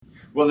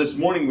Well, this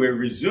morning we're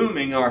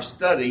resuming our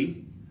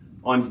study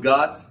on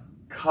God's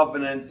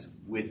covenants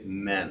with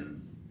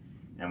men.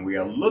 And we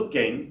are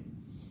looking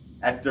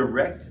at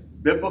direct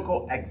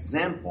biblical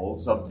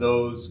examples of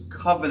those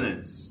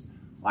covenants.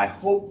 I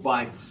hope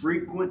by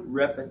frequent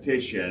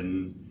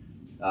repetition,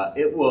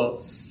 it will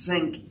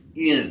sink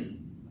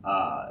in,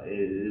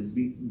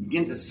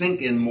 begin to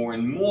sink in more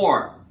and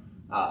more.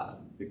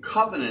 The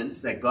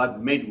covenants that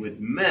God made with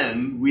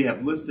men, we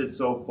have listed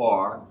so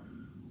far,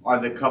 are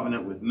the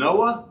covenant with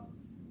Noah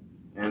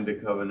and the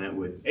covenant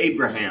with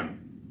Abraham.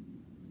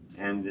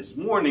 And this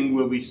morning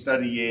we'll be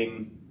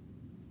studying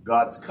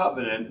God's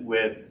covenant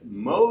with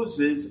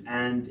Moses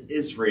and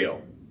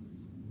Israel.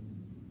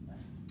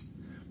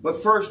 But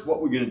first,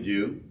 what we're going to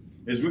do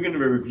is we're going to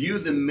review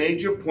the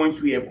major points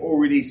we have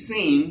already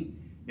seen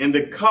in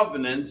the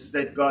covenants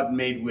that God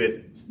made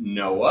with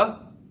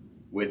Noah,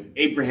 with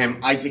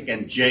Abraham, Isaac,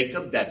 and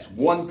Jacob. That's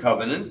one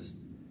covenant.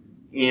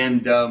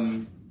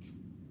 And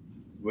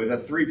with the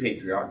three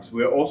patriarchs.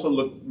 We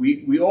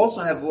also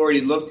have already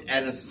looked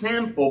at a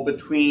sample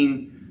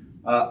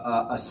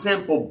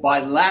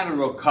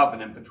bilateral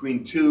covenant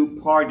between two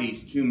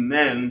parties, two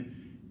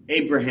men,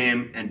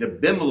 Abraham and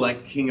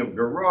Abimelech, king of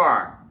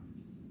Gerar.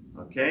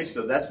 Okay,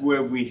 so that's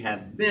where we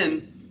have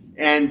been.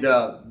 And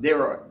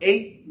there are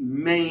 8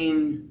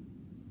 main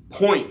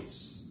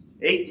points,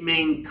 8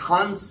 main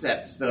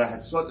concepts that I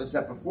have sought to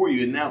set before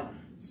you. And now,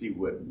 see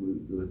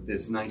with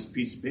this nice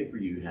piece of paper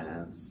you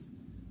have,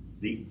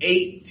 the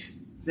 8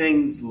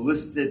 things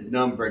listed,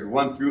 numbered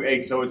 1 through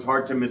 8, so it's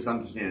hard to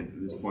misunderstand at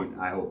this point,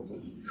 I hope.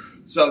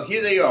 So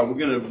here they are. We're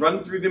going to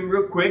run through them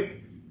real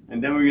quick,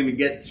 and then we're going to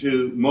get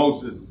to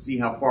Moses and see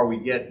how far we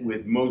get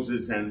with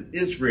Moses and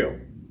Israel.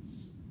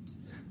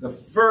 The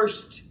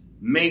first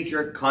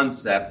major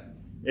concept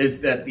is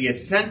that the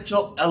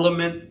essential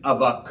element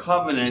of a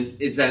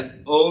covenant is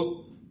an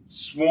oath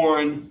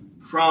sworn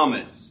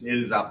promise. It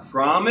is a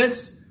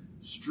promise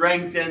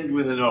strengthened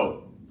with an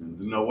oath. In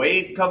the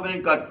Noahic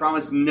covenant, God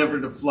promised never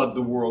to flood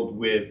the world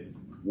with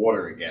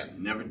water again,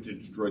 never to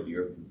destroy the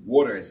earth with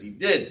water as he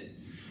did.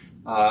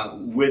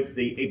 With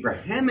the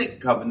Abrahamic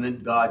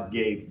covenant, God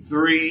gave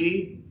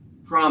 3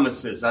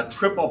 promises, a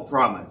triple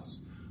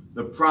promise.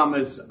 The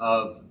promise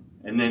of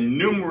an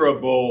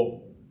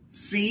innumerable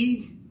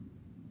seed,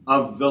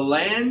 of the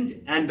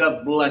land, and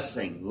of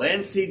blessing.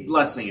 Land, seed,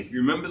 blessing. If you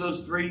remember those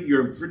 3,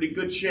 you're in pretty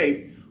good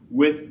shape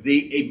with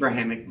the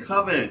Abrahamic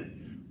covenant.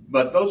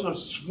 But those are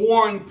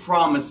sworn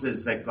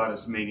promises that God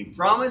has made. He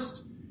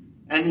promised,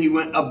 and he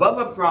went above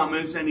a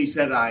promise, and he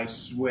said, I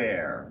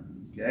swear.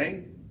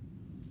 Okay?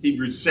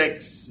 Hebrews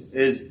 6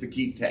 is the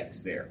key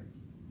text there.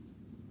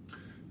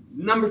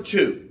 Number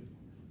 2,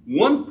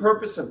 one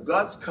purpose of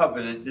God's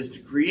covenant is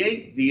to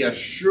create the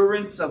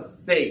assurance of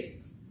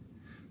faith.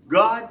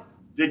 God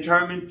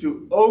determined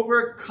to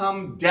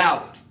overcome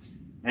doubt.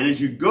 And as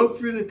you go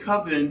through the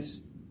covenants,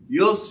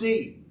 you'll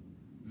see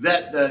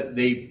that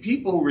the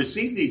people who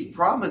received these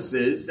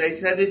promises, they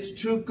said, it's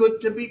too good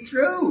to be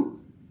true.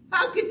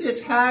 How could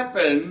this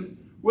happen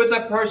with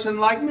a person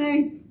like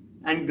me?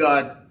 And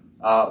God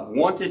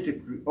wanted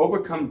to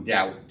overcome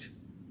doubt.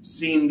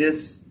 Seeing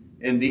this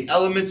in the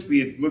elements we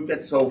have looked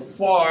at so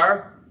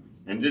far,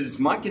 and it is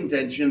my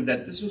contention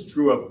that this is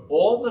true of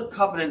all the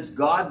covenants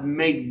God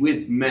made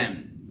with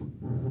men.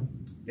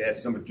 Okay,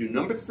 that's number 2.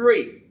 Number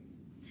 3,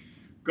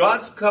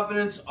 God's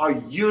covenants are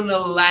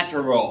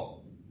unilateral.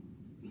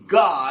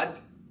 God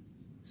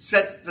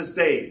sets the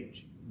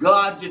stage.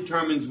 God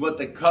determines what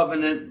the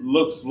covenant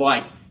looks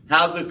like,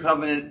 how the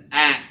covenant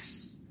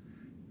acts.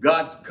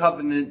 God's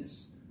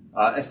covenants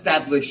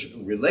establish a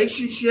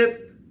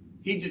relationship.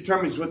 He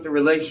determines what the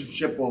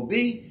relationship will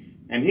be,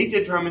 and he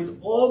determines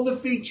all the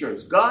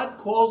features. God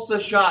calls the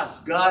shots.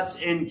 God's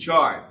in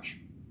charge.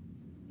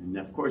 And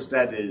of course,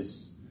 that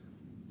is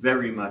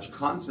very much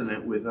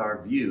consonant with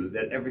our view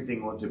that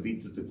everything ought to be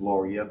to the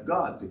glory of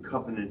God. The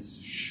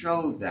covenants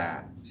show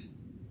that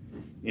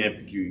in a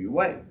peculiar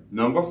way.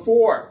 Number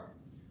 4,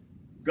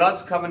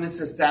 God's covenants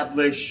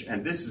establish,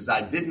 and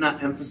I did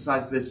not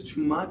emphasize this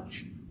too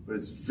much, but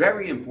it's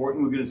very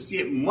important. We're going to see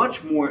it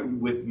much more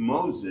with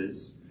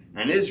Moses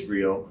and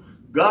Israel.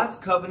 God's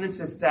covenants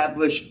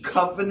establish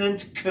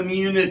covenant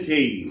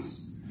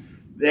communities.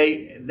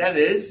 They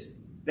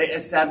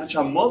establish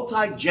a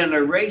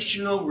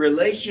multi-generational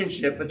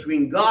relationship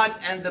between God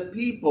and the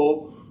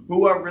people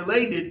who are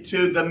related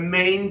to the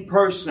main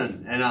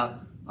person. And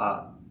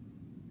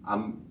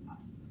I'm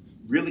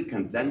really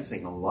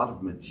condensing a lot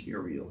of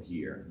material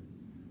here.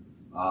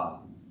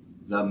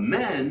 The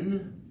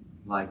men,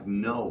 like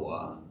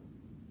Noah,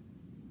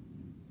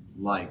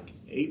 like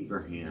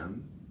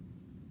Abraham,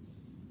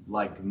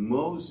 like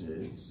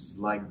Moses,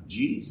 like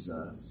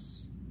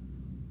Jesus,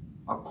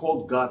 are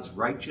called God's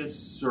righteous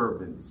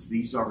servants.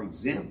 These are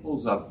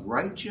examples of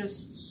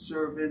righteous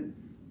servant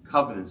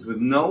covenants. With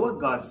Noah,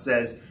 God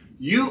says,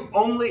 you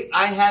only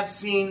I have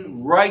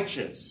seen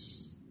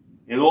righteous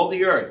in all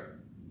the earth.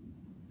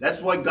 That's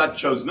why God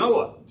chose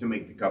Noah to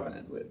make the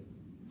covenant with.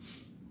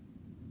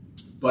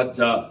 But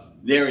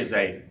there is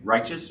a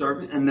righteous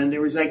servant, and then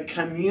there is a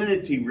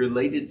community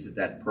related to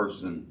that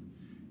person.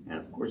 And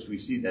of course, we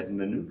see that in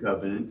the new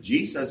covenant.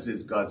 Jesus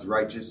is God's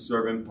righteous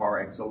servant par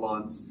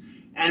excellence,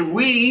 and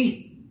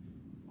we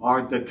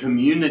are the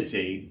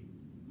community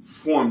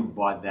formed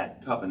by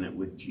that covenant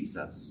with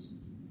Jesus.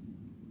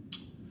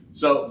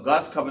 So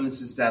God's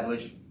covenants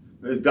establish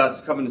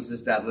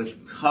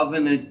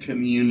covenant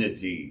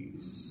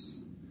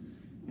communities.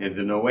 In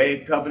the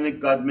Noahic covenant,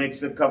 God makes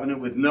the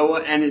covenant with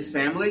Noah and his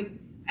family,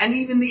 and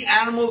even the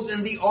animals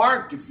in the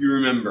ark, if you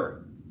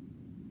remember.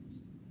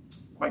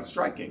 Quite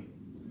striking.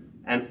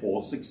 And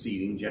all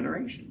succeeding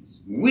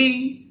generations.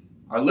 We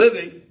are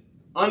living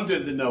under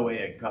the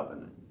Noahic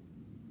covenant,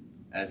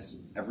 as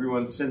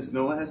everyone since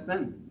Noah has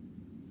been.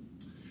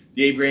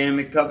 The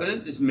Abrahamic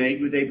covenant is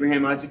made with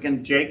Abraham, Isaac,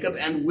 and Jacob,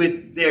 and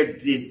with their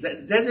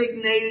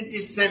designated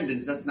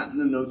descendants. That's not in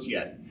the notes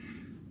yet.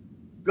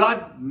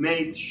 God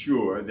made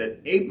sure that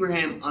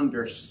Abraham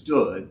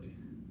understood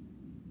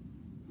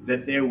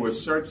that there were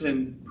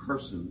certain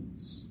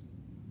persons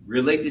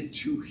related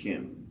to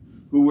him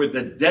who were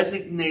the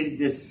designated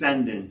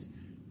descendants.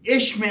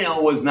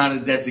 Ishmael was not a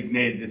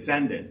designated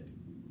descendant.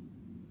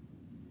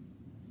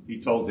 He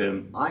told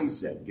him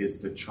Isaac is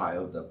the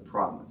child of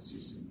promise,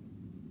 you see.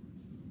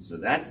 So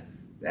that's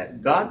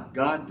that. God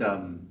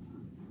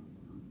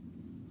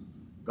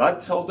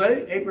told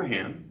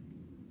Abraham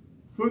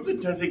who the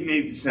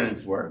designated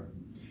descendants were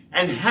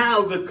and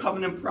how the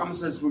covenant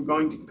promises were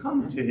going to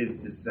come to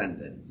his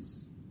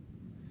descendants.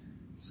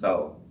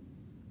 So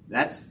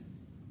that's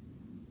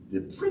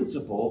the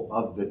principle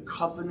of the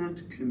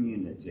covenant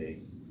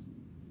community.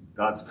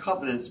 God's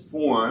covenants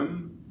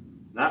form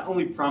not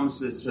only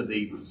promises to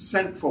the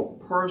central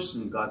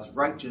person, God's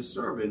righteous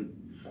servant,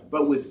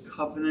 but with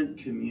covenant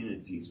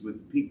communities,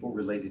 with people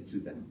related to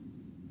them.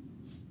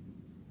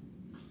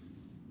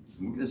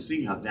 And we're going to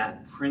see how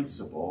that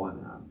principle,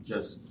 and I'm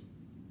just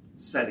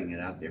setting it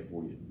out there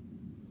for you.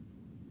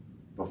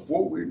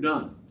 Before we're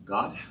done,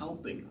 God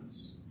helping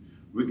us,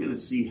 we're going to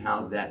see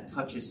how that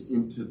touches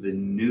into the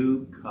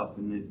new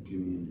covenant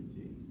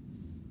community.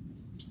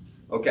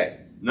 Okay,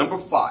 number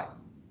 5.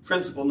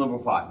 Principle number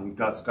 5 in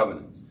God's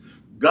covenants.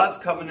 God's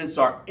covenants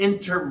are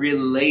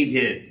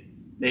interrelated.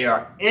 They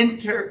are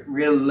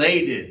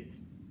interrelated.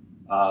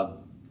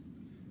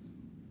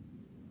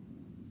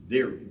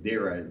 There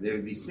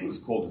are these things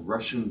called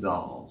Russian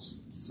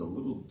dolls. It's a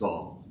little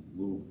doll,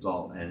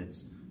 and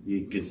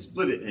you can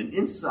split it, and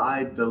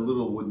inside the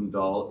little wooden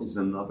doll is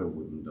another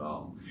wooden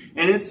doll.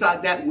 And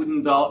inside that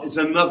wooden doll is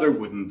another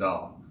wooden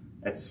doll,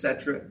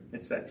 etc.,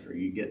 etc.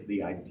 You get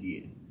the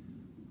idea.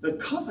 The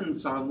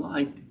covenants are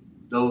like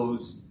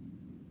those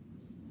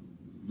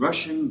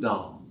Russian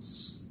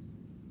dolls.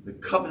 The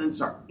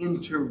covenants are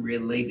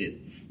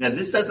interrelated. Now,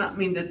 this does not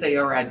mean that they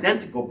are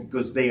identical,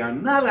 because they are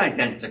not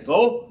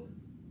identical.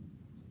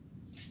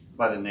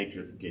 By the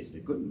nature of the case, they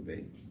couldn't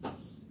be.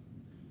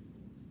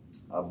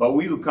 But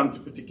we will come to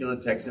particular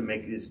texts and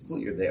make this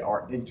clear. They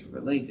are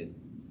interrelated.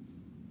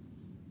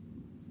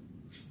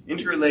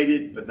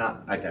 Interrelated, but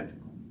not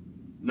identical.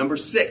 Number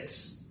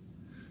 6,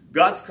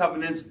 God's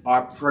covenants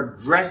are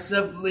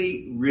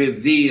progressively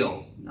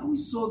revealed. Now, we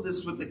saw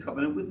this with the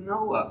covenant with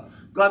Noah.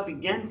 God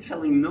began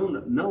telling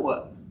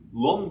Noah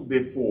long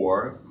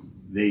before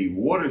the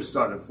water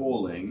started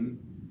falling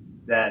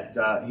that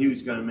he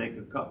was going to make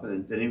a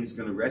covenant, that he was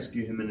going to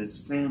rescue him and his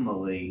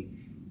family.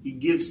 He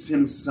gives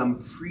him some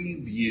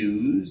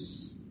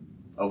previews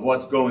of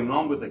what's going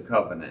on with the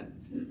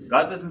covenant.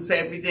 God doesn't say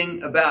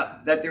everything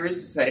about that there is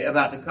to say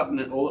about the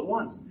covenant all at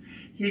once.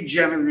 He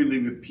generally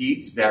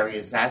repeats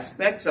various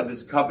aspects of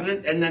his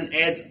covenant and then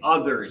adds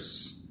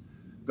others.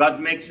 God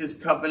makes his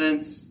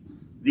covenants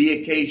the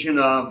occasion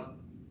of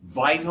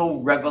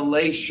vital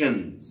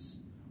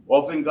revelations.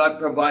 Often God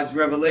provides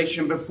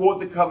revelation before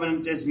the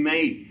covenant is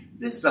made.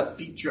 This is a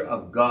feature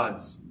of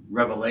God's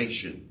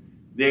revelation.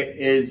 There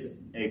is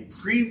a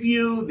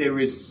preview, there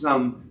is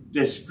some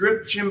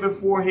description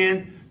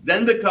beforehand,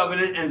 then the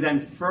covenant, and then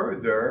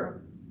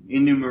further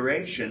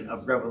enumeration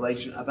of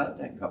revelation about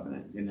that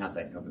covenant and how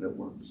that covenant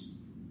works.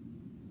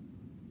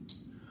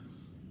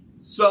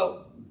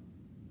 So,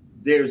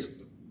 there's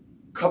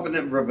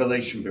covenant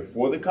revelation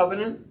before the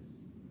covenant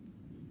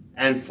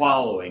and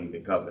following the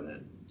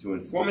covenant to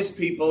inform his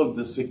people of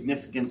the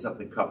significance of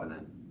the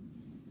covenant.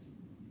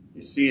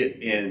 You see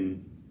it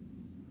in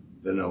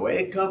the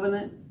Noahic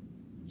covenant,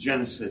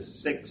 Genesis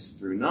 6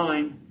 through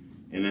 9,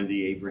 and in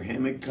the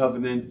Abrahamic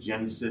covenant,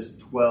 Genesis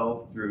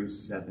 12 through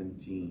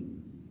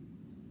 17.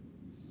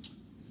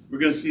 We're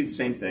going to see the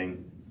same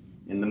thing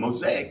in the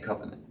Mosaic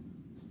covenant.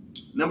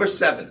 Number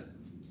 7,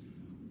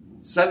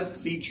 seventh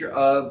feature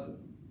of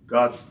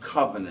God's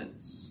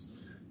covenants.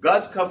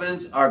 God's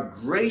covenants are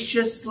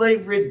graciously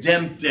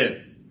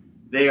redemptive.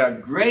 They are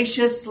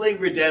graciously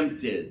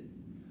redemptive.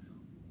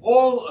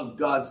 All of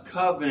God's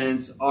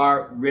covenants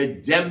are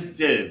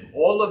redemptive.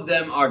 All of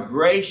them are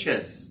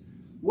gracious.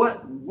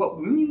 What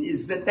we mean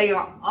is that they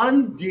are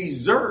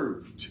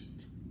undeserved,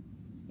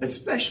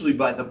 especially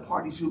by the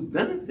parties who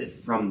benefit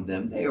from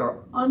them. They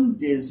are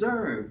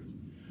undeserved.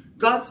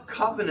 God's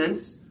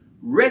covenants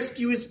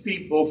rescue his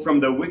people from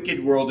the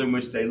wicked world in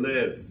which they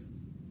live.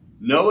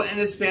 Noah and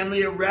his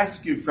family are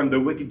rescued from the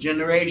wicked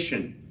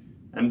generation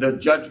and the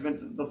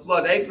judgment of the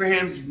flood.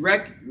 Abraham's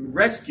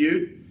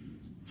rescued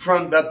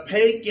from the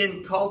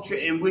pagan culture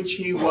in which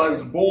he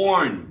was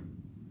born.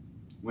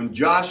 When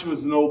Joshua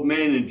was an old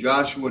man in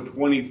Joshua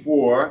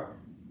 24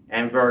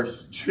 and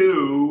verse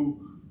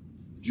 2,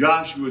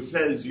 Joshua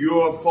says,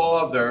 your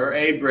father,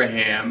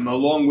 Abraham,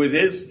 along with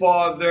his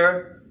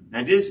father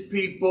and his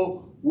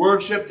people,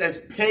 worshipped as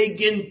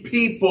pagan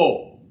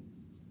people.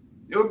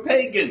 They were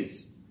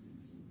pagans.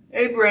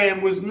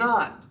 Abraham was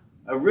not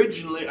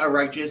originally a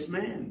righteous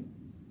man,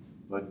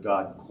 but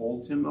God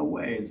called him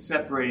away and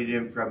separated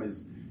him from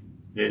his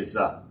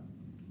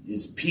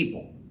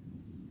people.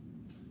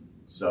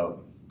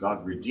 So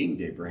God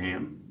redeemed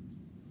Abraham,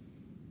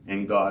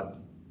 and God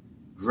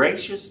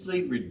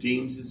graciously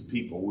redeems his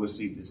people. We'll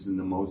see this in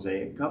the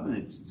Mosaic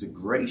covenant. It's a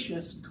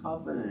gracious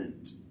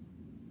covenant.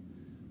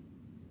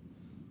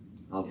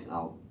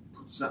 I'll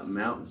put something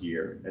out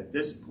here at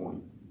this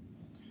point.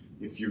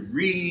 If you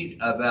read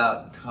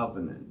about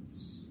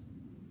covenants,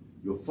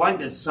 you'll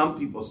find that some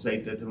people say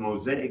that the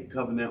Mosaic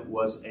covenant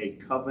was a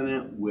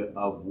covenant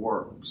of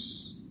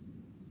works.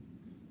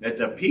 That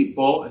the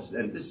people,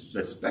 and this is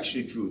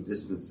especially true of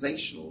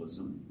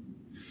dispensationalism,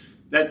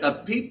 that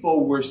the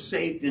people were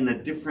saved in a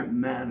different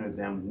manner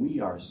than we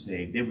are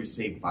saved. They were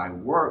saved by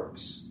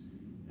works,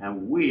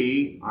 and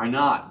we are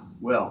not.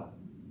 Well,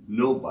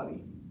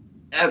 nobody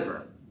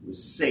ever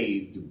was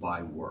saved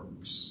by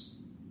works.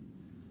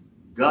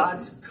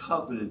 God's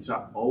covenants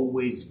are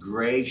always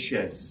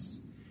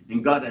gracious.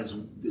 And God has,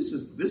 this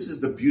is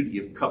the beauty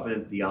of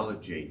covenant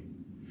theology.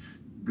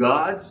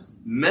 God's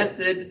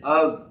method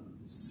of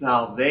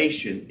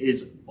salvation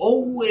is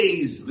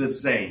always the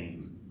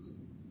same.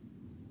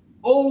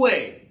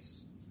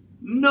 Always.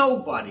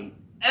 Nobody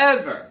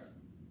ever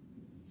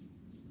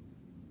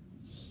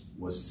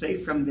was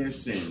saved from their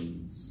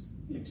sins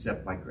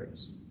except by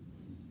grace.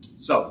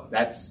 So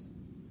that's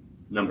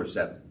number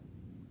 7.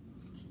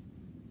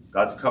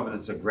 God's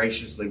covenants are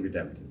graciously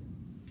redemptive.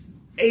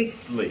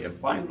 Eighthly, and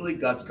finally,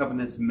 God's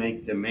covenants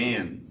make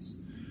demands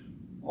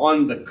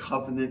on the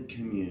covenant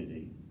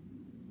community.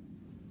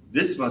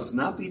 This must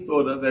not be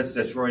thought of as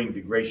destroying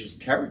the gracious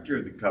character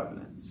of the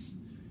covenants.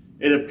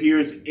 It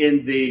appears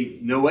in the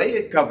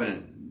Noahic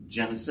covenant,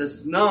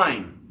 Genesis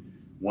 9,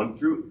 1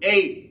 through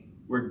 8,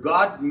 where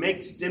God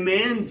makes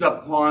demands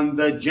upon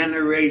the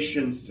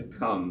generations to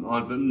come,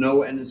 on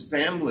Noah and his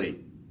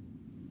family.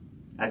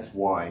 That's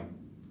why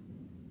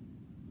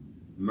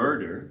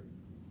murder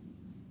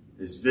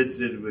is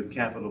visited with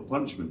capital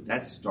punishment.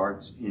 That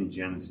starts in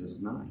Genesis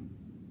 9.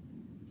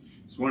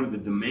 It's one of the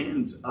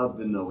demands of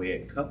the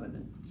Noahic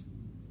covenant.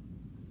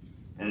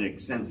 And it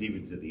extends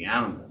even to the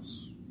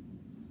animals.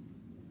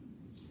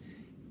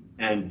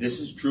 And this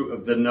is true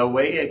of the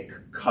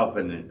Noahic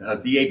covenant,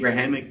 of the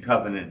Abrahamic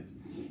covenant.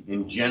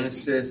 In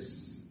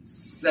Genesis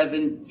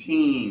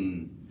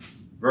 17,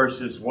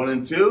 verses 1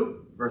 and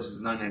 2,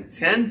 verses 9 and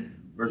 10,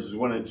 verses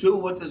 1 and 2,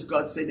 what does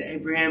God say to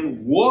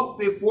Abraham? Walk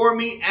before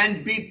me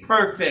and be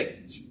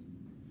perfect.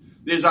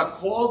 There's a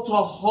call to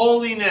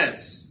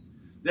holiness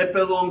that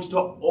belongs to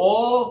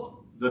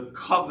all the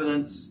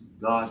covenants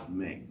God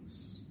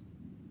makes.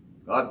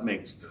 God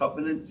makes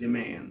covenant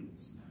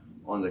demands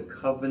on the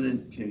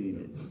covenant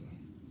community.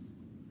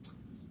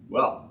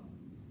 Well,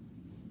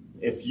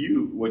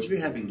 what you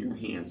have in your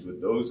hands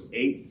with those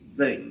 8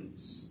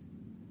 things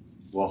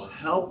will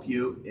help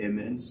you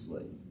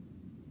immensely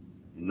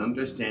in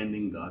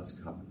understanding God's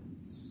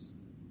covenants.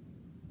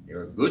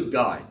 They're a good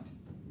guide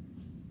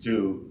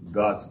to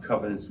God's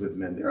covenants with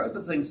men. There are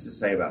other things to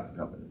say about the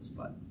covenants,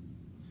 but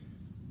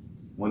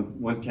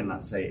one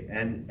cannot say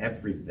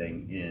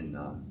everything in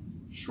a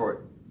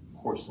short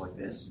course like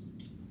this.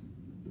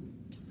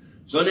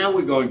 So now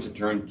we're going to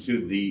turn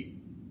to the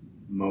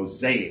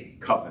Mosaic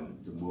covenant.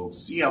 We'll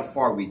see how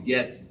far we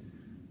get.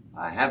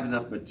 I have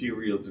enough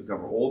material to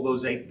cover all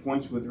those 8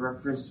 points with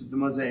reference to the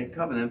Mosaic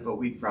covenant, but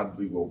we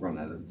probably will run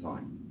out of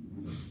time.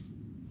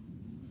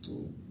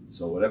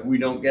 So whatever we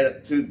don't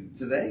get to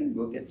today,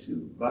 we'll get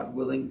to, God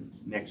willing,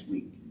 next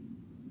week.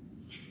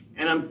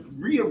 And I'm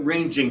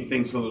rearranging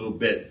things a little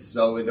bit.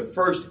 So in the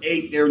first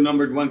 8, they're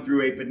numbered 1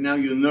 through 8, but now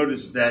you'll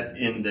notice that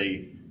in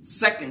the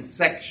second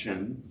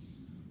section,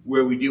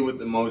 where we deal with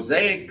the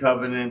Mosaic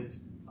covenant,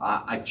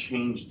 I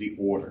changed the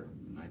order.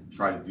 And I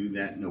try to do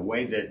that in a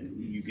way that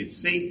you can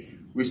see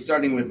we're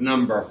starting with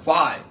number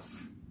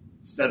 5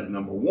 instead of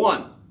number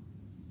 1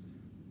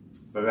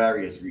 for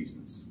various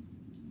reasons.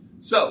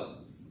 So,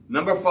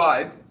 number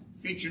 5,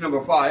 feature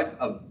number 5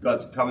 of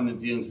God's covenant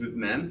dealings with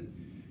men,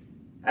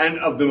 and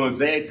of the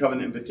Mosaic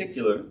covenant in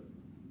particular,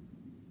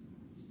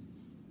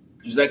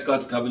 is that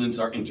God's covenants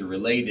are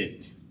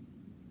interrelated.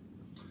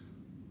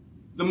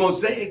 The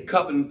Mosaic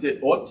covenant, that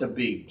ought to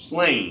be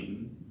plain,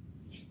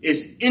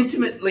 is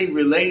intimately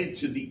related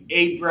to the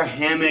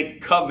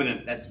Abrahamic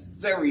covenant. That's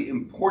very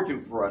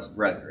important for us,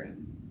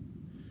 brethren.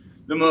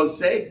 The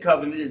Mosaic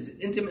covenant is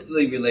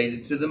intimately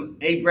related to the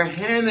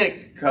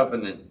Abrahamic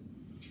covenant.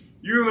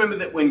 You remember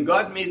that when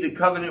God made the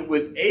covenant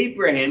with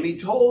Abraham, he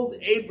told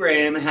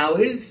Abraham how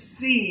his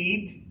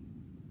seed,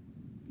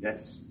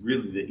 that's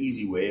really the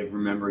easy way of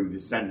remembering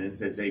descendants,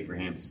 that's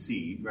Abraham's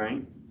seed,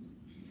 right?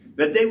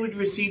 That they would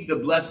receive the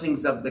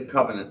blessings of the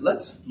covenant.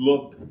 Let's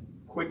look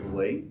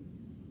quickly,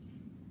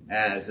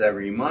 as a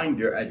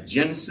reminder, at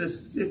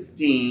Genesis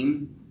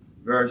 15,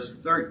 verse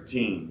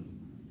 13.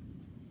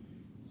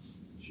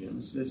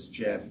 Genesis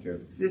chapter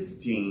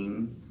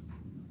 15,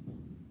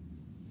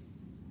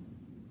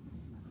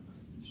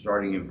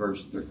 starting in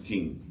verse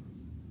 13.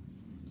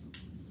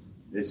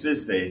 This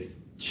is the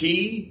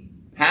key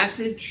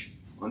passage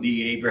on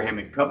the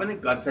Abrahamic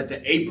covenant. God said to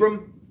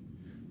Abram,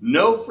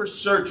 "Know for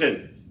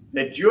certain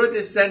that your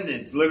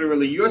descendants,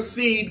 literally your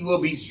seed, will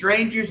be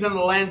strangers in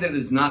a land that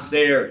is not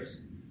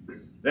theirs,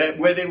 that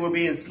where they will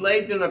be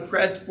enslaved and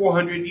oppressed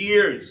 400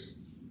 years.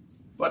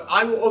 But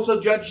I will also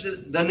judge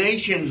the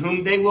nation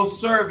whom they will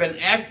serve, and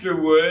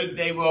afterward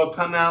they will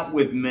come out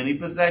with many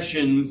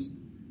possessions.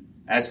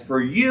 As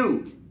for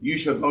you, you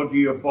shall go to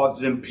your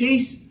fathers in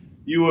peace.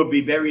 You will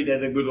be buried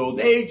at a good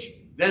old age.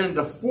 Then in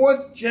the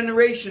fourth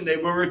generation they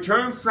will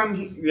return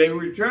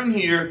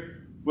here,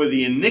 for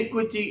the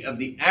iniquity of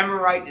the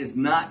Amorite is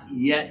not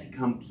yet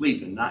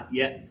complete and not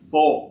yet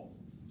full."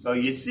 So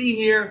you see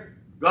here,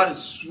 God is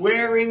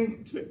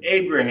swearing to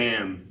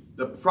Abraham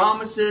the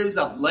promises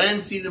of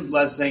land, seed, and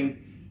blessing.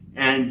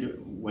 And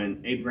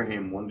when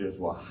Abraham wonders,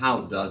 well,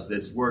 how does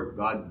this work?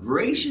 God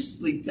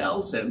graciously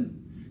tells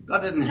him,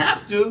 God doesn't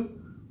have to,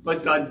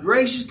 but God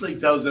graciously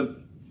tells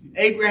him,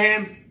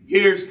 Abraham,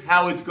 here's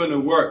how it's going to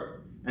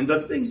work. And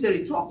the things that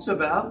he talks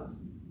about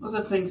are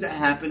the things that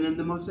happen in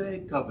the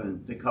Mosaic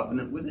covenant, the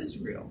covenant with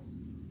Israel.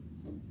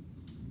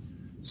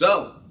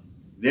 So,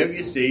 there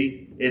you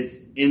see, it's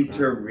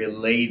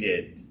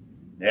interrelated.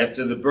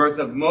 After the birth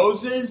of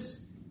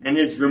Moses and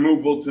his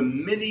removal to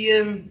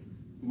Midian,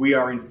 we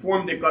are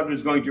informed that God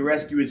was going to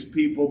rescue his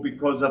people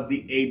because of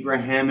the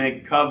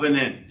Abrahamic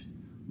covenant.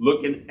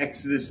 Look in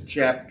Exodus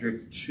chapter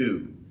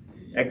 2.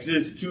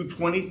 Exodus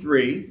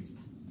 2:23.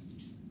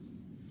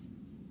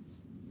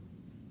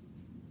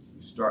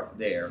 Start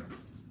there.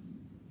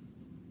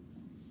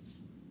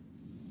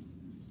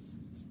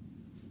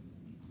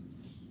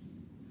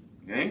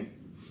 Okay?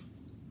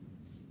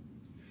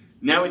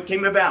 Now it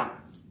came about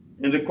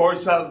in the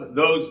course of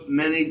those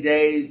many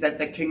days that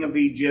the king of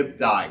Egypt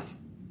died.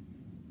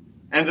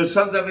 And the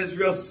sons of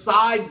Israel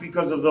sighed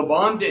because of the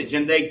bondage,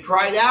 and they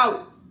cried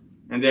out.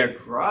 And their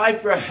cry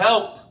for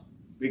help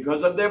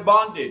because of their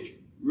bondage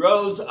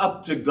rose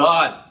up to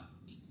God.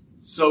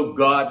 So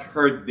God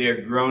heard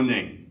their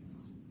groaning.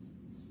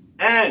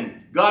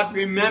 And God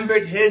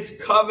remembered his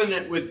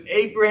covenant with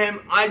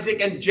Abraham,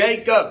 Isaac, and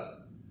Jacob.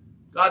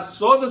 God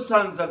saw the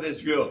sons of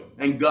Israel,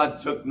 and God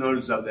took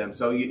notice of them.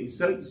 So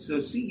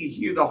see, you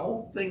hear the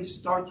whole thing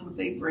starts with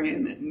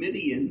Abraham at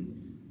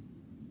Midian,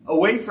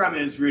 away from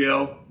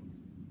Israel.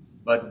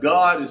 But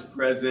God is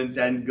present,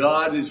 and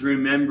God is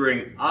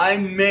remembering. I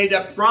made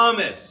a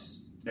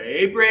promise to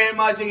Abraham,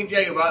 Isaac, and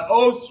Jacob, an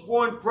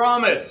oath-sworn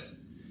promise.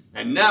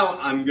 And now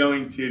I'm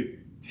going to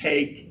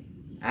take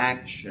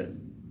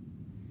action.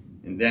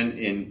 And then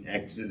in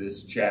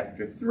Exodus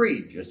chapter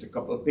 3, just a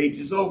couple of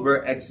pages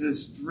over,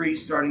 Exodus 3,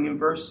 starting in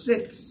verse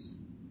 6.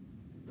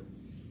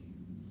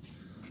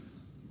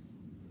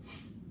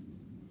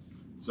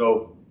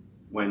 So,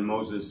 when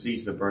Moses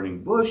sees the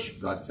burning bush,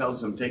 God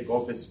tells him, take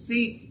off his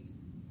feet.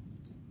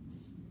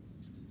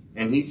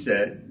 And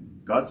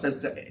God says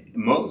to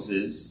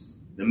Moses,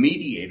 the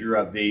mediator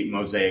of the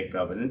Mosaic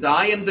covenant,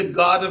 I am the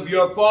God of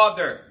your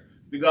father,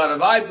 the God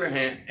of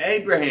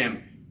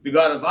Abraham, the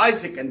God of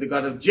Isaac, and the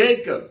God of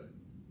Jacob.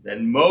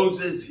 Then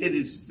Moses hid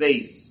his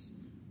face,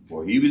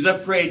 for he was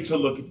afraid to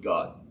look at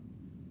God.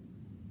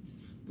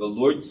 The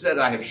Lord said,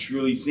 I have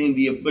surely seen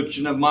the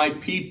affliction of my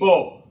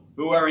people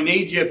who are in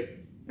Egypt,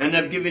 and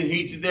have given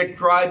heed to their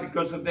cry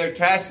because of their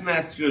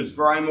taskmasters,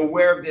 for I am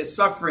aware of their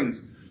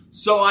sufferings.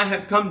 So I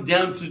have come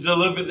down to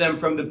deliver them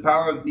from the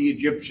power of the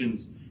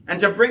Egyptians, and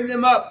to bring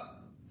them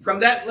up from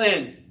that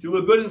land to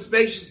a good and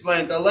spacious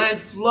land, a land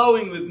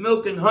flowing with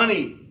milk and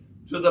honey,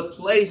 to the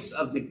place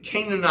of the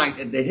Canaanite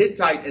and the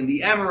Hittite and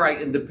the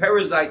Amorite and the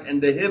Perizzite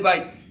and the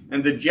Hivite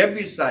and the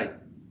Jebusite.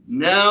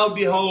 Now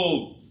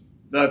behold,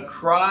 the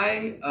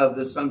cry of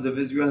the sons of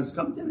Israel has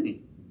come to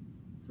me.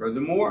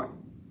 Furthermore,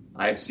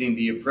 I have seen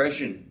the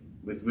oppression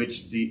with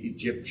which the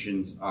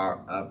Egyptians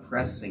are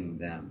oppressing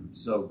them.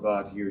 So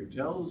God here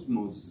tells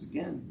Moses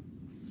again,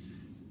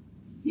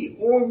 he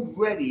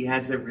already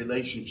has a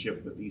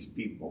relationship with these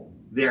people.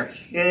 They're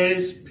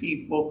his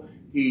people.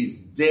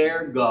 He's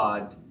their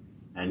God.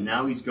 And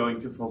now he's going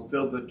to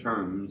fulfill the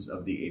terms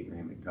of the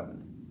Abrahamic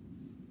covenant.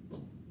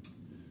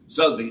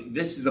 So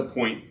this is the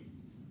point.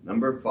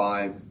 Number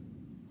 5.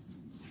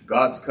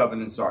 God's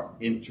covenants are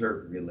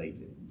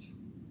interrelated.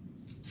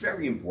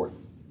 Very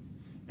important.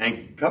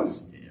 And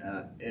comes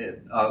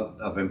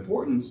of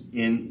importance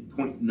in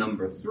point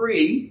number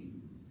 3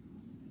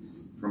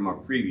 from our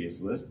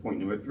previous list. Point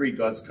number 3,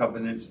 God's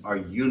covenants are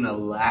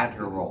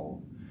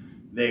unilateral.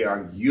 They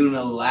are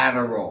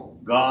unilateral.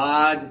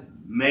 God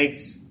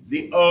makes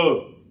the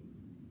oath.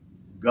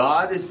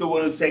 God is the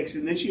one who takes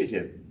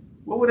initiative.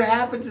 What would have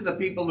happened to the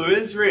people of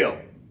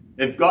Israel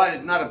if God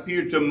had not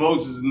appeared to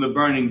Moses in the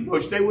burning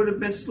bush? They would have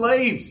been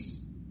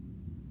slaves.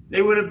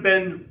 They would have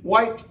been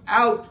wiped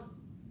out.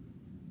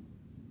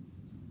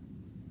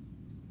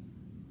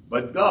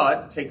 But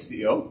God takes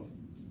the oath.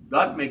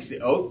 God makes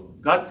the oath.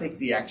 God takes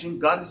the action.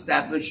 God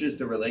establishes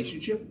the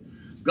relationship.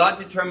 God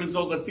determines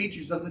all the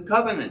features of the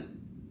covenant.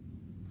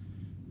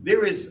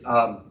 There is,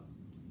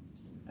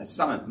 as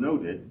some have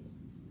noted,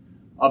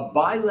 a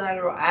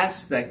bilateral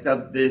aspect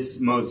of this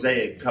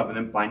Mosaic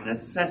covenant by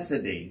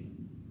necessity.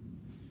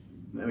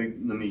 Let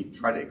me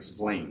try to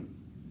explain.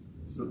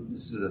 So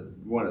this is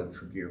one of the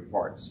trickier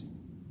parts.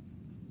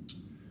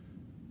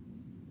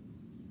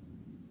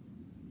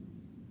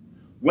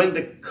 When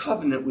the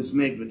covenant was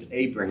made with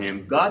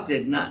Abraham, God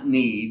did not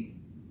need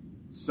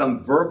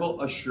some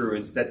verbal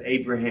assurance that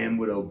Abraham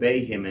would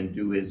obey him and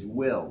do his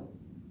will.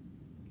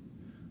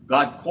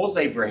 God calls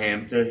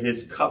Abraham to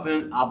his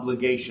covenant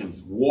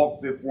obligations.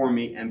 Walk before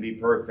me and be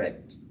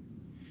perfect.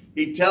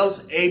 He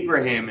tells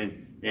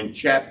Abraham in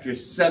chapter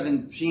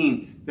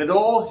 17 that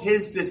all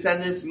his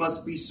descendants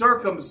must be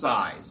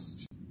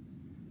circumcised.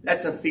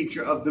 That's a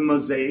feature of the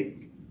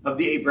Mosaic, of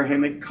the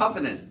Abrahamic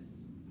covenant.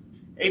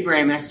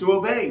 Abraham has to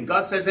obey.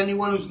 God says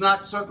anyone who's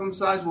not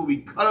circumcised will be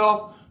cut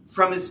off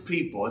from his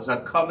people. It's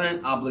a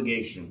covenant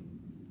obligation.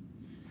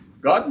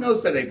 God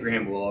knows that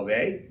Abraham will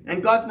obey,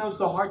 and God knows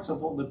the hearts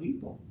of all the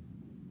people.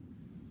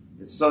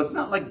 So it's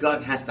not like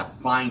God has to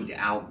find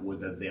out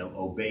whether they'll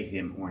obey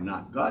him or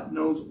not. God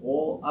knows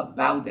all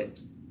about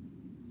it.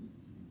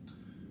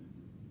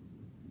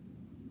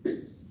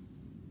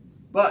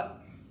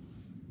 But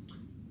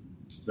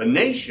the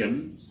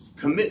nation's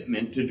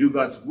commitment to do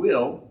God's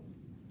will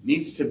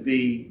needs to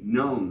be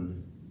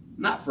known,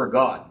 not for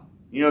God.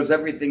 He knows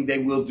everything they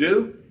will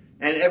do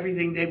and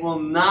everything they will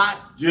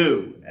not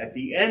do. At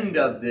the end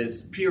of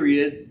this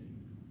period,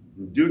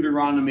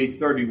 Deuteronomy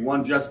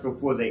 31, just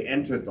before they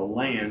entered the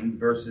land,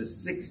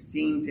 verses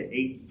 16 to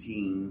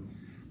 18,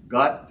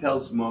 God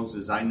tells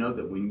Moses, I know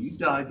that when you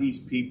die, these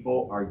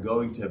people are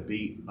going to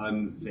be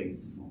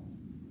unfaithful.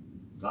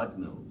 God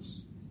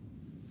knows.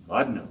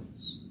 God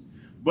knows.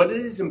 But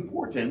it is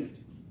important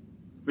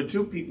for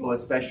two people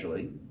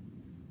especially.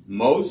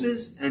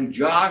 Moses and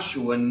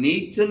Joshua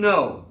need to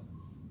know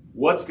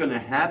what's going to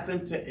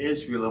happen to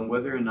Israel and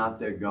whether or not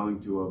they're going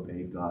to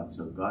obey God.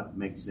 So God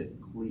makes it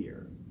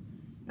clear.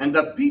 And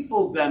the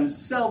people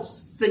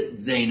themselves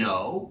think they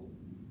know,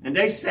 and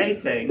they say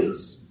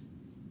things.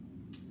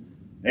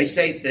 They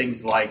say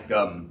things like,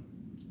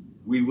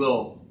 we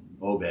will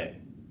obey.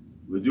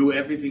 We'll do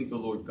everything the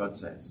Lord God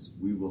says.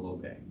 We will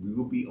obey. We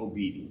will be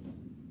obedient.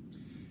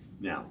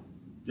 Now,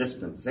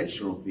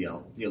 dispensational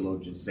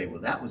theologians say,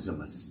 well, that was a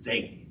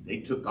mistake.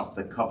 They took up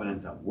the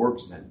covenant of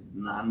works then.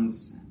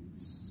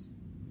 Nonsense.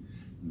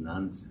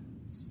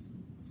 Nonsense.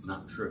 It's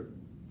not true.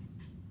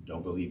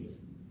 Don't believe it.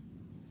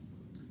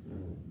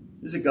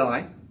 There's a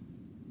guy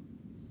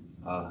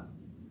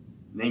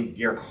named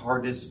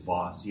Gerhardus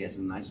Voss. He has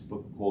a nice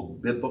book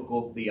called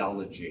Biblical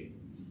Theology.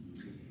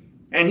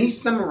 And he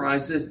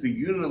summarizes the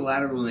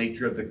unilateral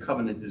nature of the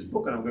covenant in his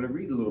book. And I'm going to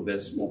read a little bit,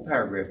 a small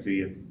paragraph to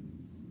you.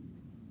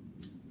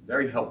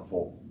 Very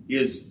helpful. He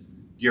is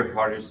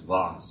Gerhardus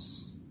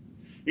Voss.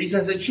 He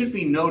says it should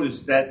be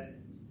noticed that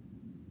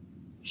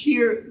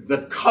here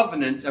the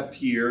covenant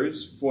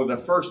appears for the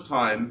first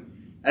time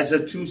as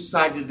a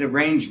two-sided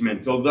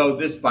arrangement, although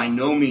this by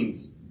no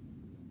means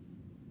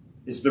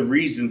is the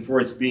reason for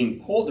its being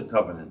called a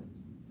covenant.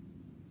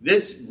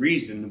 This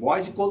reason, why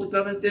is it called a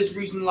covenant? This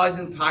reason lies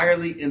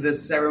entirely in the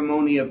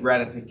ceremony of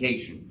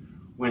ratification.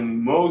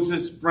 When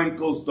Moses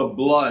sprinkles the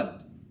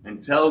blood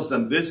and tells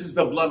them, this is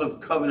the blood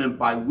of covenant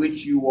by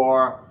which you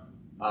are,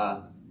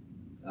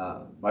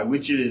 by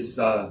which it is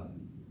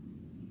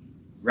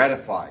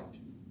ratified.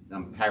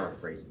 I'm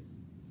paraphrasing.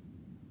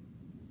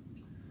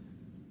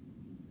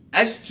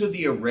 As to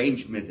the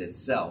arrangement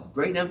itself,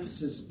 great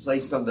emphasis is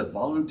placed on the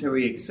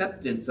voluntary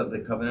acceptance of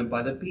the covenant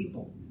by the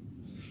people.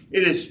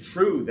 It is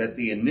true that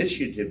the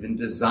initiative in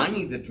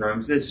designing the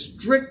terms is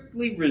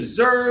strictly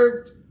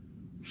reserved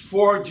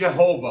for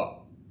Jehovah.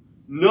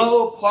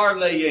 No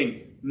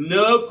parleying,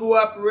 no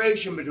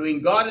cooperation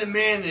between God and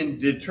man in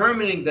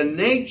determining the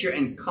nature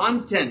and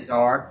content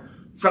are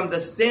from the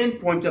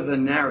standpoint of the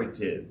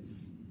narrative.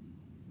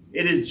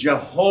 It is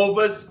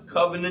Jehovah's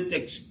covenant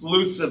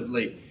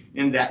exclusively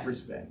in that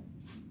respect.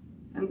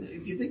 And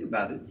if you think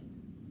about it,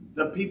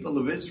 the people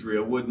of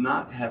Israel would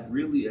not have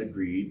really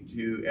agreed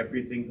to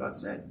everything God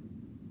said.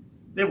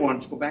 They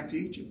wanted to go back to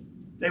Egypt.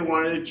 They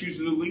wanted to choose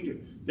a new leader.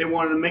 They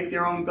wanted to make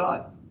their own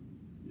God.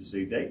 You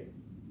see,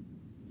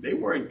 they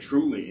weren't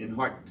truly in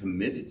heart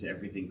committed to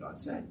everything God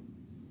said.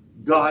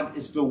 God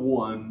is the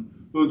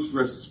one who's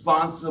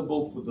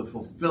responsible for the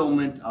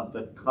fulfillment of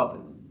the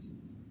covenant.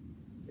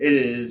 It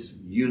is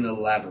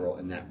unilateral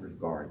in that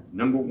regard.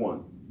 Number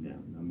one.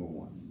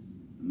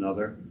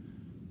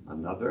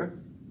 Another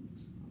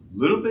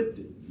little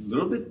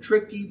bit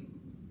tricky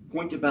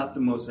point about the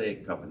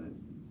Mosaic covenant.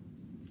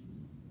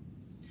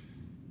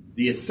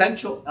 The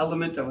essential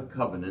element of a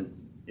covenant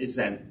is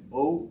an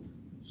oath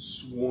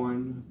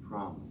sworn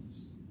promise.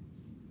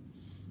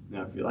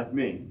 Now, if you're like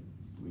me,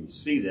 when you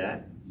see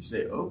that, you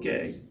say,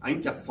 okay, I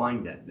need to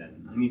find that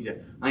then.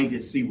 I need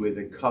to see where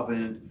the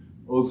covenant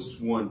oath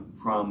sworn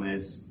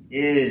promise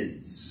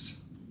is.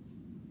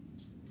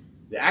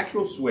 The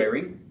actual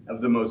swearing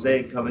of the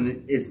Mosaic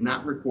covenant is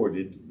not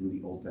recorded in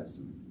the Old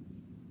Testament.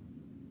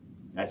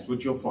 That's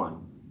what you'll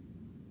find.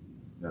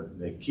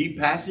 The key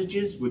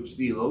passages which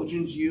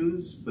theologians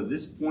use for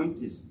this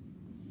point is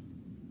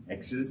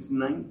Exodus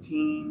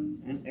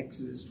 19 and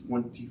Exodus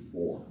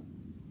 24.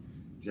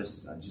 I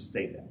just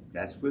state that.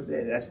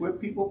 That's where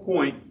people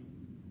point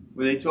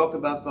when they talk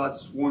about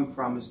God's sworn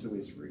promise to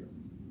Israel.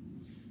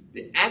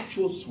 The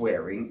actual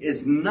swearing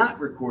is not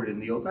recorded in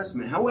the Old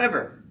Testament.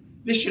 However,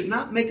 this should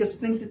not make us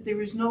think that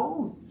there is no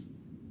oath.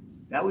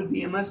 That would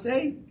be a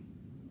mistake.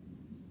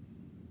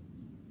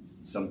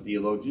 Some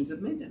theologians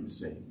have made that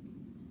mistake.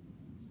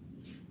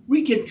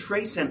 We can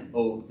trace an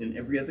oath in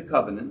every other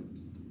covenant.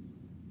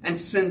 And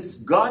since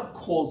God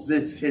calls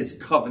this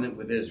his covenant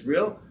with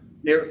Israel,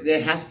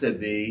 there has to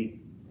be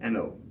an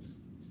oath.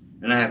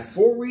 And I have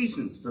 4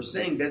 reasons for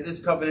saying that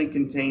this covenant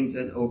contains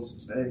oath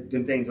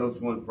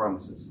sworn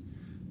promises.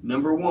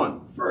 Number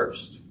 1,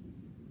 first,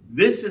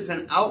 this is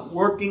an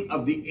outworking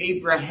of the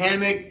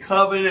Abrahamic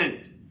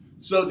covenant.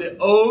 So the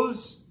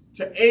oaths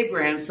to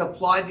Abraham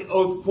supply the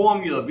oath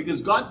formula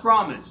because God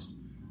promised,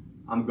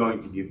 I'm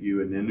going to give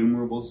you an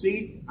innumerable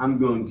seed. I'm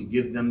going to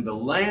give them the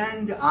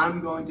land.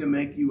 I'm going to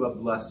make you a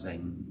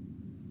blessing.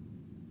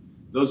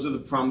 Those are the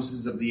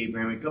promises of the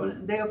Abrahamic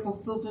covenant. And they are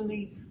fulfilled in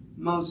the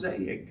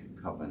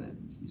Mosaic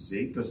covenant, you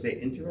see, because they're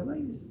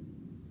interrelated.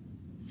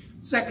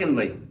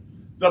 Secondly,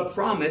 the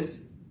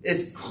promise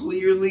is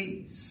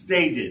clearly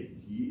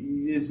stated.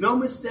 There's no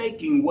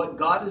mistaking what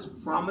God is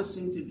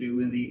promising to do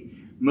in the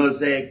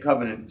Mosaic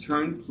covenant.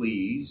 Turn,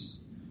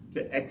 please,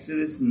 to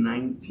Exodus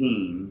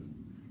 19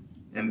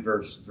 and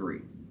verse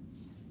 3.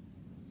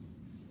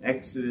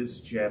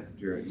 Exodus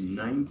chapter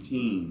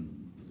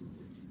 19.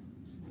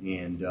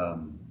 And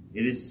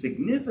it is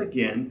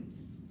significant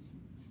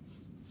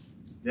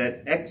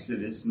that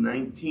Exodus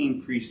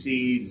 19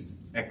 precedes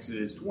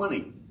Exodus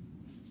 20.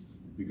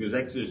 Because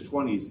Exodus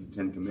 20 is the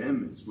 10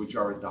 Commandments, which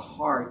are at the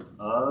heart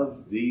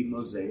of the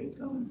Mosaic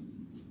covenant.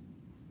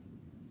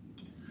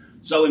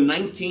 So in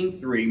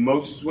 19:3,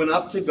 Moses went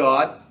up to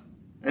God,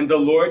 and the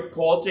Lord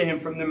called to him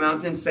from the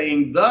mountain,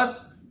 saying,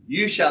 Thus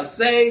you shall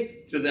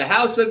say to the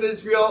house of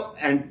Israel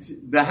and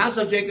the house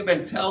of Jacob,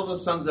 and tell the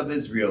sons of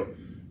Israel,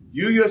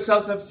 you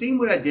yourselves have seen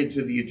what I did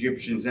to the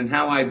Egyptians, and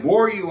how I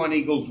bore you on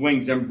eagle's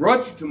wings and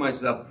brought you to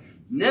myself.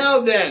 Now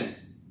then,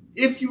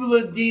 if you will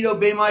indeed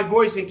obey my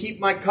voice and keep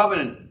my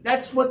covenant,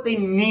 that's what they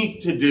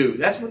need to do.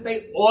 That's what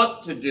they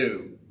ought to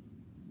do.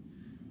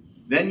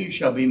 Then you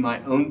shall be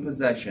my own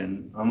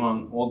possession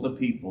among all the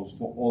peoples,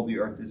 for all the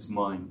earth is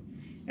mine.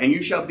 And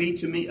you shall be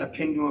to me a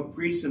kingdom of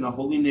priests and a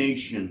holy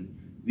nation.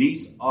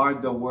 These are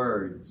the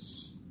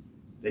words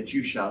that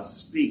you shall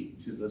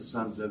speak to the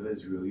sons of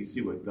Israel. You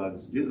see what God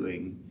is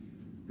doing?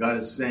 God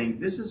is saying,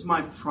 this is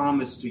my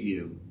promise to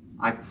you.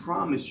 I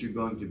promise you're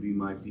going to be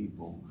my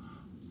people.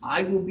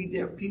 I will be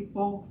their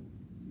people.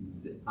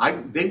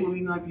 They will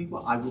be my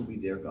people. I will be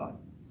their God.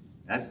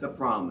 That's the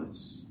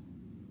promise.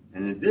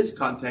 And in this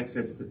context,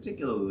 it's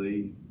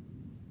particularly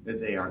that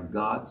they are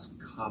God's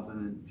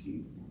covenant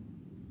people.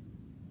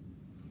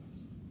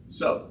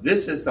 So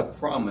this is the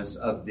promise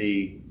of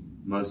the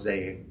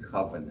Mosaic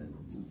covenant.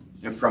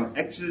 And from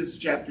Exodus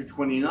chapter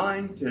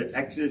 29 to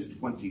Exodus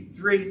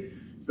 23,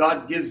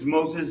 God gives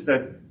Moses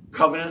the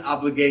covenant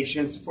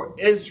obligations for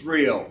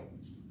Israel.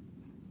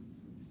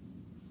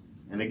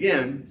 And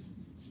again,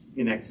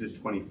 in Exodus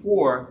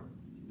 24,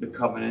 the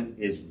covenant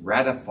is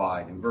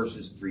ratified in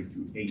verses 3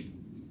 through 8.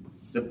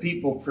 The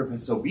people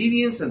profess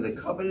obedience, and the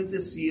covenant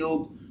is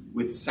sealed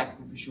with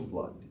sacrificial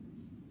blood.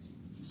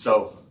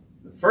 So,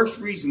 the first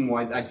reason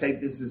why I say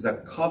this is a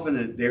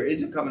covenant, there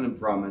is a covenant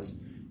promise,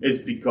 is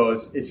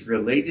because it's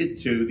related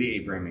to the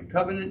Abrahamic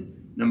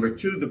covenant. Number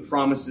 2, the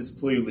promise is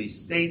clearly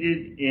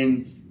stated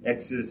in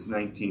Exodus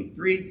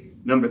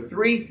 19:3. Number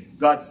 3,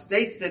 God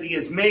states that he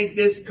has made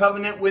this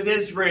covenant with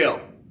Israel.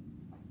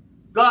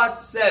 God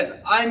says,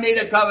 I made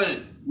a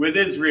covenant with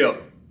Israel.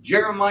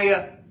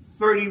 Jeremiah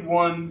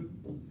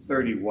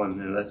 31:31.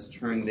 Now let's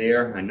turn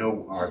there. I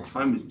know our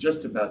time is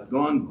just about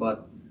gone,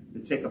 but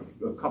we'll take a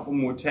couple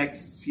more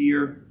texts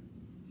here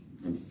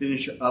and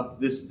finish up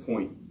this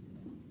point.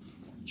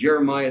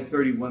 Jeremiah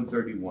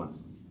 31:31.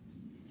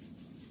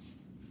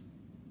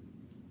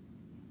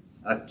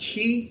 A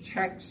key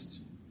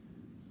text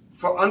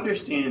for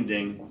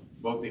understanding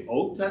both the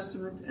Old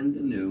Testament and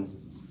the New.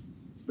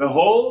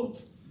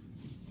 Behold,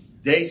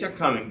 days are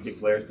coming,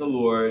 declares the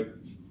Lord,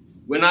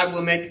 when I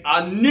will make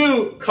a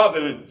new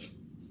covenant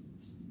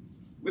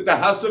with the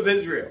house of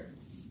Israel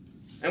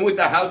and with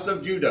the house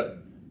of Judah,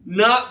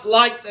 not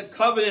like the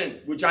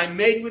covenant which I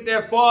made with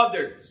their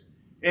fathers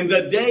in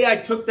the day I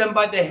took them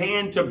by the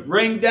hand to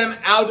bring them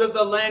out of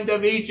the land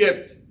of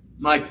Egypt,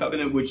 my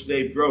covenant which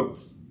they broke.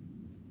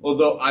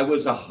 although I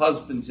was a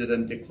husband to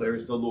them,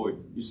 declares the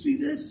Lord. You see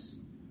this?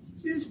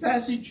 See this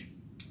passage?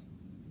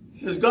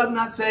 Does God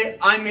not say,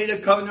 I made a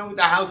covenant with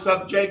the house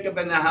of Jacob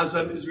and the house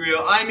of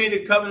Israel. I made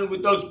a covenant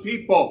with those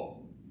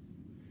people.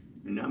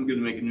 And now I'm going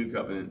to make a new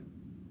covenant.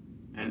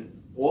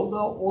 And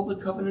although all the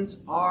covenants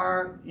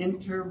are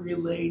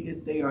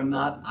interrelated, they are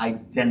not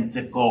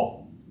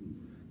identical.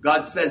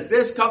 God says,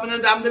 this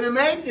covenant I'm going to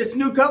make, this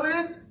new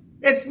covenant,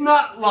 it's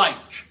not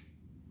like.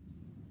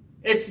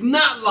 It's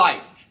not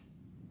like.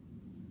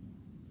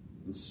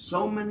 And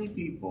so many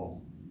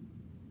people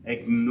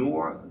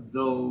ignore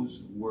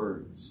those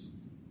words.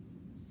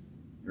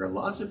 There are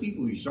lots of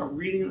people, you start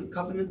reading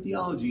covenant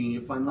theology and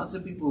you find lots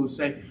of people who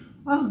say,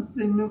 oh,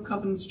 the new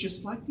covenant's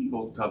just like the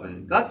old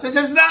covenant. God says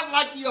it's not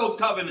like the old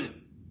covenant.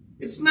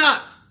 It's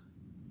not.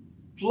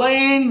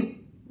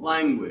 Plain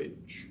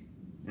language.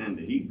 And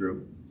the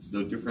Hebrew is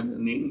no different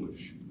than the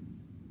English.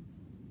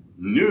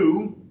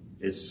 New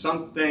is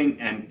something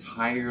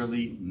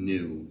entirely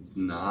new. It's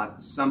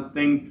not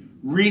something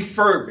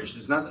refurbished.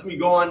 It's not something you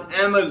go on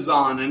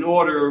Amazon and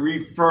order a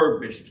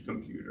refurbished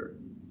computer.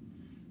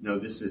 No,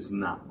 this is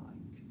not like.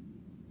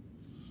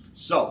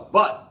 So,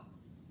 but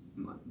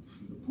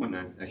the point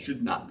I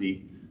should not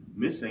be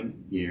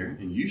missing here,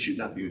 and you should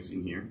not be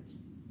missing here,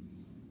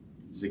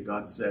 is that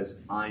God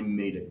says, I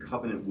made a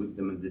covenant with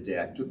them in the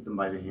day I took them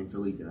by the hand to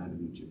lead them out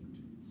of Egypt.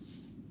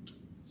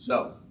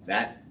 So,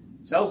 that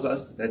tells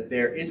us that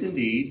there is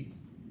indeed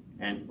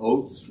an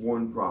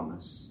oath-sworn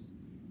promise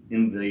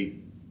in the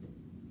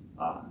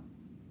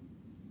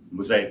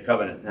Mosaic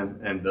covenant.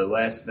 And the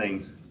last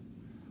thing,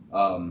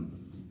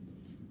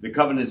 the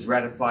covenant is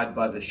ratified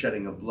by the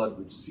shedding of blood,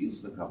 which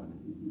seals the covenant.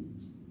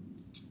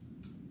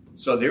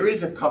 So there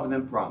is a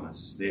covenant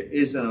promise. There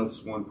is an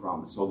oath-sworn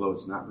promise, although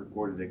it's not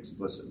recorded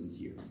explicitly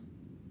here.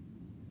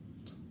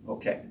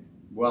 Okay,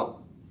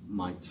 well,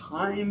 my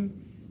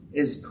time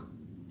is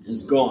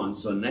gone,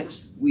 so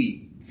next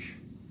week,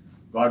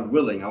 God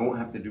willing, I won't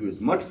have to do as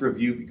much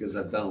review because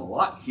I've done a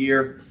lot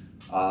here.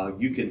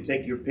 You can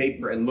take your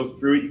paper and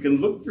look through it. You can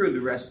look through the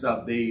rest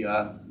of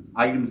the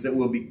items that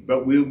will be,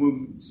 but we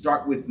will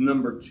start with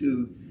number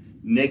 2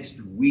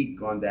 next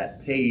week on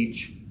that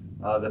page.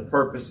 The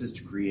purpose is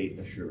to create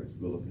assurance.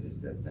 We'll look at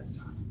it at that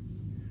time.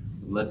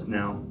 Let's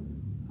now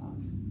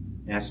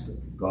ask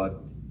God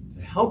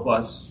to help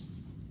us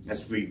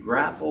as we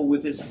grapple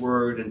with His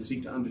Word and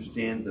seek to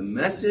understand the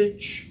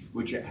message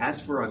which it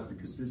has for us,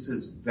 because this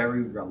is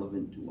very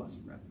relevant to us,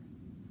 brethren,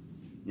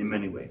 in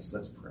many ways.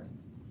 Let's pray.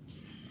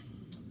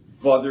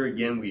 Father,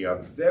 again, we are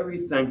very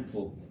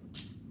thankful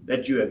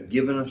that you have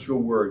given us your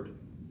word.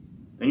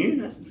 And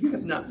you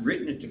have not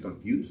written it to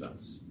confuse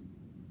us.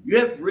 You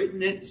have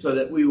written it so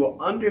that we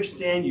will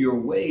understand your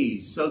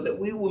ways, so that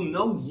we will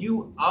know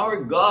you,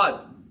 our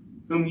God,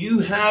 whom you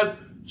have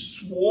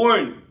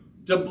sworn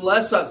to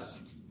bless us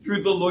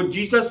through the Lord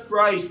Jesus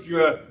Christ,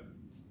 your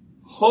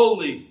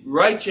holy,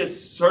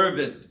 righteous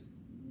servant,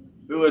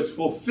 who has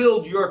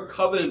fulfilled your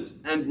covenant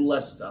and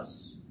blessed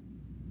us.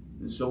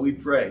 And so we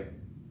pray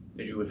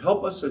that you would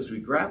help us as we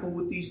grapple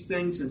with these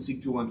things and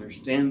seek to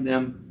understand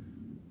them.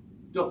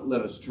 Don't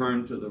let us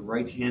turn to the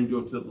right hand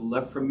or to the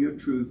left from your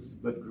truth,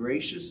 but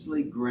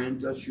graciously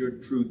grant us your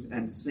truth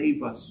and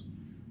save us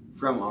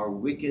from our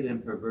wicked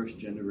and perverse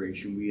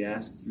generation. We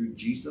ask through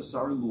Jesus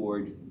our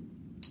Lord.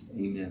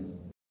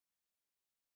 Amen.